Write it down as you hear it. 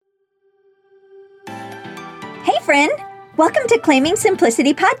friend. Welcome to Claiming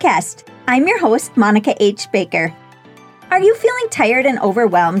Simplicity podcast. I'm your host, Monica H. Baker. Are you feeling tired and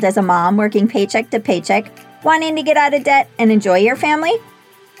overwhelmed as a mom working paycheck to paycheck, wanting to get out of debt and enjoy your family?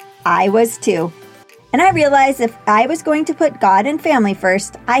 I was too. And I realized if I was going to put God and family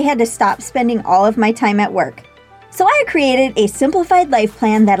first, I had to stop spending all of my time at work. So I created a simplified life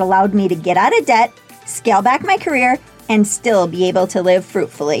plan that allowed me to get out of debt, scale back my career, and still be able to live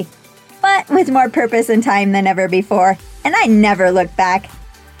fruitfully. But with more purpose and time than ever before, and I never looked back.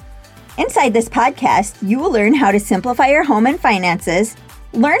 Inside this podcast, you will learn how to simplify your home and finances,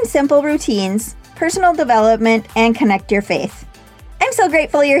 learn simple routines, personal development, and connect your faith. I'm so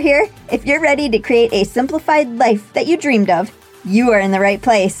grateful you're here. If you're ready to create a simplified life that you dreamed of, you are in the right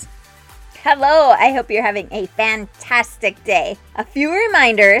place. Hello, I hope you're having a fantastic day. A few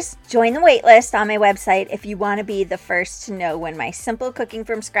reminders: join the waitlist on my website if you want to be the first to know when my simple cooking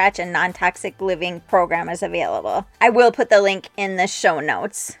from scratch and non-toxic living program is available. I will put the link in the show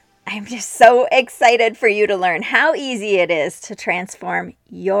notes. I'm just so excited for you to learn how easy it is to transform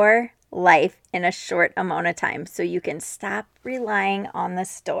your life in a short amount of time so you can stop relying on the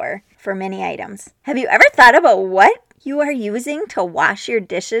store for many items. Have you ever thought about what you are using to wash your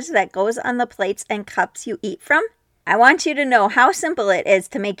dishes that goes on the plates and cups you eat from? I want you to know how simple it is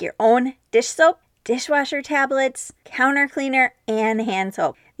to make your own dish soap, dishwasher tablets, counter cleaner, and hand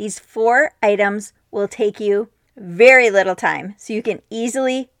soap. These 4 items will take you very little time, so you can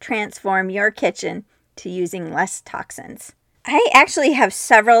easily transform your kitchen to using less toxins. I actually have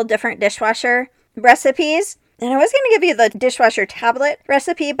several different dishwasher recipes. And I was going to give you the dishwasher tablet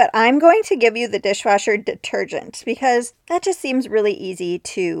recipe, but I'm going to give you the dishwasher detergent because that just seems really easy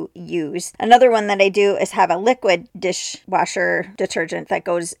to use. Another one that I do is have a liquid dishwasher detergent that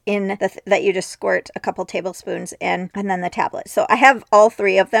goes in, that you just squirt a couple tablespoons in, and then the tablet. So I have all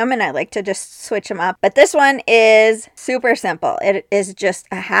 3 of them, and I like to just switch them up. But this one is super simple. It is just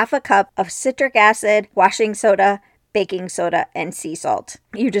a half a cup of citric acid, washing soda, baking soda, and sea salt.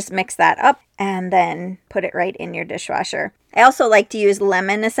 You just mix that up and then put it right in your dishwasher. I also like to use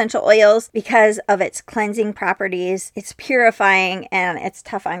lemon essential oils because of its cleansing properties. It's purifying and it's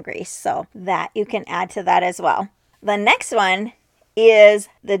tough on grease, so that you can add to that as well. The next one is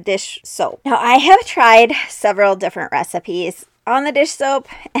the dish soap. Now, I have tried several different recipes on the dish soap,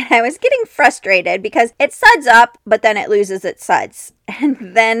 and I was getting frustrated because it suds up, but then it loses its suds.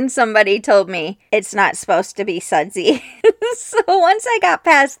 And then somebody told me it's not supposed to be sudsy. So once I got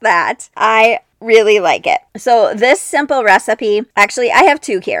past that, I really like it. So this simple recipe, actually I have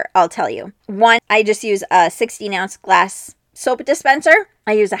 2 here, I'll tell you. One, I just use a 16-ounce glass soap dispenser.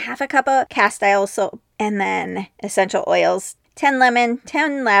 I use a half a cup of cast iron soap and then essential oils. 10 lemon,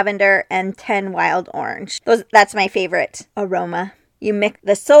 10 lavender, and 10 wild orange. That's my favorite aroma. You mix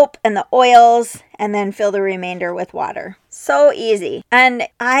the soap and the oils and then fill the remainder with water. So easy. And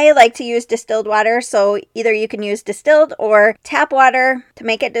I like to use distilled water, so either you can use distilled or tap water. To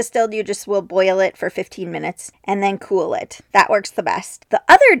make it distilled, you just will boil it for 15 minutes and then cool it. That works the best. The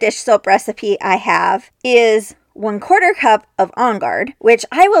other dish soap recipe I have is 1/4 cup of On Guard, which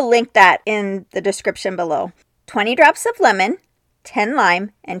I will link that in the description below. 20 drops of lemon, 10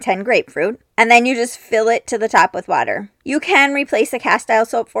 lime, and 10 grapefruit. And then you just fill it to the top with water. You can replace the cast iron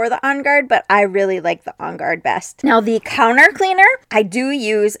soap for the On Guard, but I really like the On Guard best. Now, the counter cleaner, I do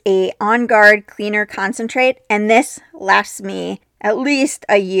use a On Guard cleaner concentrate, and this lasts me at least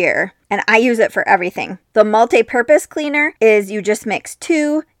a year, and I use it for everything. The multi-purpose cleaner is you just mix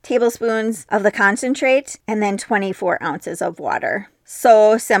 2 tablespoons of the concentrate and then 24 ounces of water.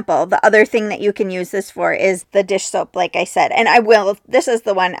 So simple. The other thing that you can use this for is the dish soap, like I said. And this is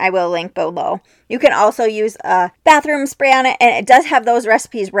the one I will link below. You can also use a bathroom spray on it, and it does have those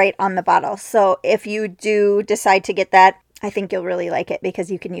recipes right on the bottle. So if you do decide to get that, I think you'll really like it because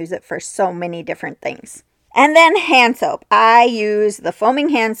you can use it for so many different things. And then hand soap. I use the foaming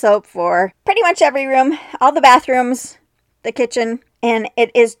hand soap for pretty much every room, all the bathrooms, the kitchen. And it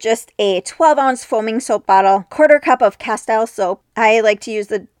is just a 12-ounce foaming soap bottle, 1/4 cup of cast iron soap. I like to use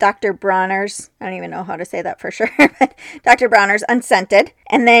the Dr. Bronner's, I don't even know how to say that for sure, but Dr. Bronner's unscented.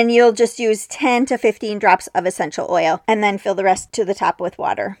 And then you'll just use 10 to 15 drops of essential oil and then fill the rest to the top with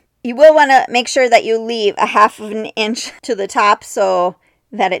water. You will want to make sure that you leave a 1/2 inch to the top so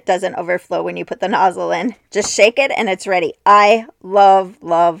that it doesn't overflow when you put the nozzle in. Just shake it and it's ready. I love,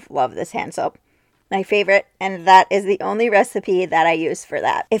 love, love this hand soap. My favorite, and that is the only recipe that I use for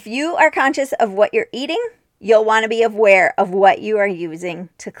that. If you are conscious of what you're eating, you'll want to be aware of what you are using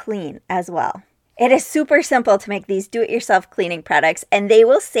to clean as well. It is super simple to make these do-it-yourself cleaning products, and they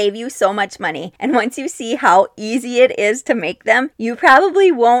will save you so much money. And once you see how easy it is to make them, you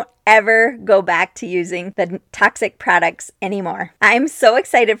probably won't ever go back to using the toxic products anymore. I'm so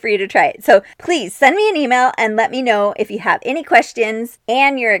excited for you to try it. So please send me an email and let me know if you have any questions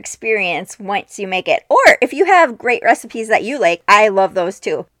and your experience once you make it. Or if you have great recipes that you like, I love those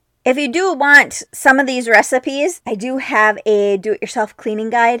too. If you do want some of these recipes, I do have a do-it-yourself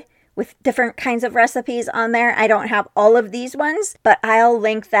cleaning guide with different kinds of recipes on there. I don't have all of these ones, but I'll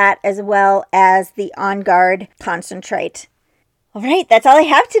link that as well as the On Guard concentrate. All right, that's all I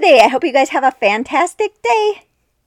have today. I hope you guys have a fantastic day.